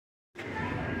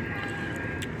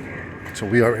So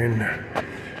we are in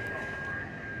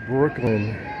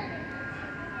Brooklyn,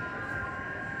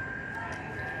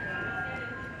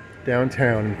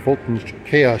 downtown in Fulton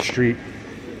Chaos Street,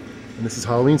 and this is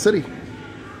Halloween City.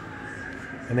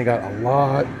 And they got a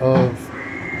lot of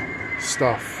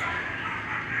stuff.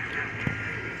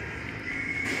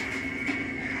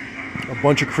 A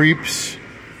bunch of creeps.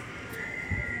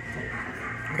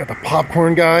 We got the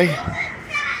popcorn guy.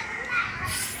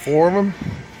 4 of them.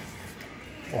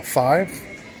 Or 5.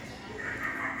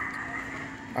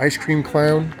 Ice cream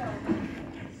clown.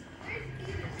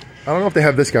 I don't know if they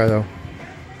have this guy though.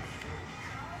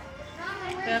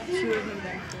 They have 2 of them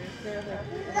back there.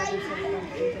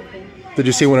 Did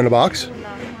you see one in a box?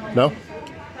 No. No?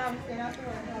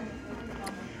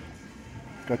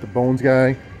 Got the Bones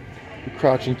guy, the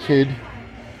Crouching Kid.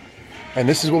 And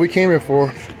this is what we came here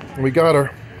for. And we got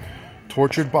her.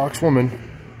 Tortured Box Woman.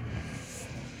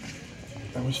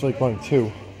 I was like buying 2.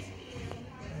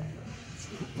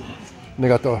 And they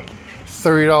got the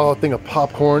 $30 thing of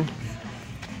popcorn.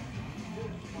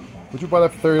 Would you buy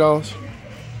that for $30?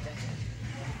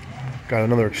 Got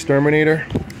another exterminator.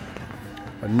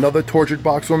 Another Tortured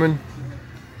Box Woman.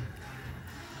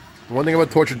 The one thing about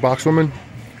Tortured Box Woman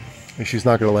is she's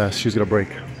not gonna last. She's gonna break.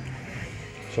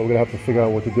 So we're gonna have to figure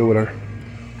out what to do with her.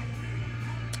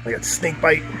 I got Snake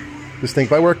Bite. Does Snake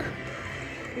Bite work?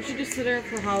 We should just sit her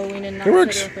for Halloween and not It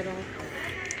works. sit her up at all.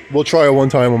 We'll try it one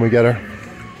time when we get her.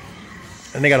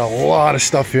 And they got a lot of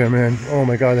stuff here, man. Oh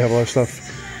my god, they have a lot of stuff.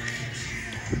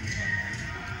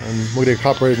 And look at the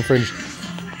copyright infringed.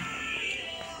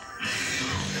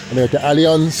 And they got the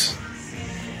aliens.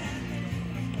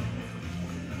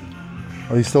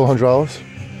 Are these still $100?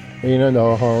 You know,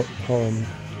 no,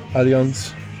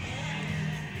 aliens.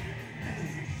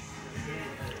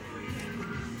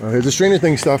 Here's the Stranger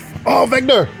Things stuff. Oh,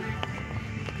 Vecna!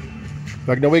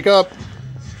 Vecna, wake up!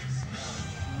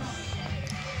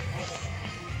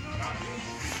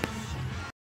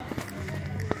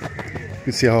 You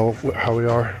can see how we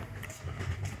are.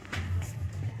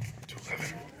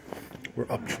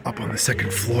 We're up on the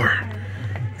 2nd floor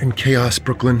in Chaos,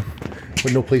 Brooklyn,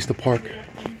 with no place to park.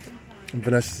 And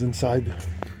Vanessa's inside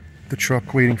the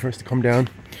truck waiting for us to come down.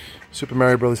 Super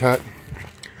Mario Brothers hat.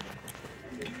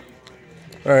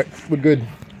 Alright, we're good.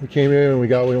 We came in and we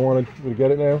got what we wanted. We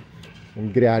get it now.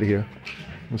 And get out of here.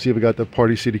 We'll see if we got the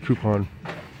Party City coupon.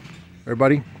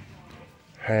 Everybody,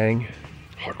 hang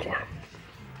hardcore.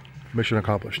 Mission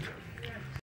accomplished.